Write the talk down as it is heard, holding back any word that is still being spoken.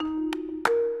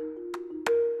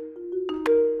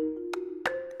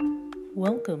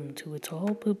Welcome to It's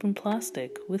All Poop and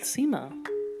Plastic with Seema.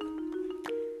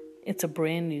 It's a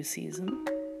brand new season,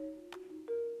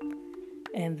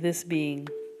 and this being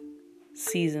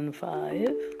season 5,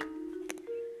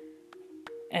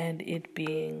 and it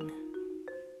being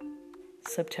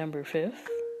September 5th,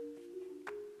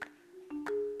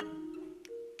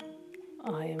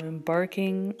 I am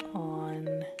embarking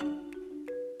on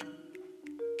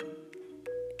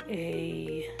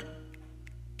a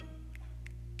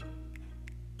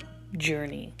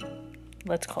journey.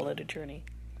 Let's call it a journey.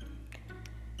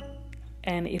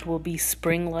 And it will be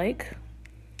spring-like.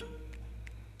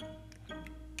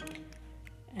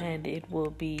 And it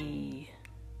will be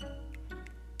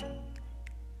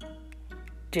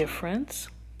different,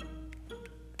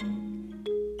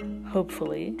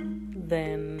 hopefully,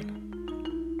 than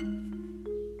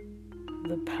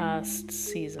the past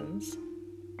seasons.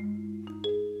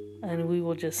 And we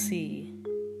will just see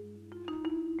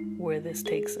where this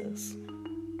takes us.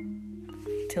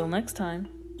 Till next time.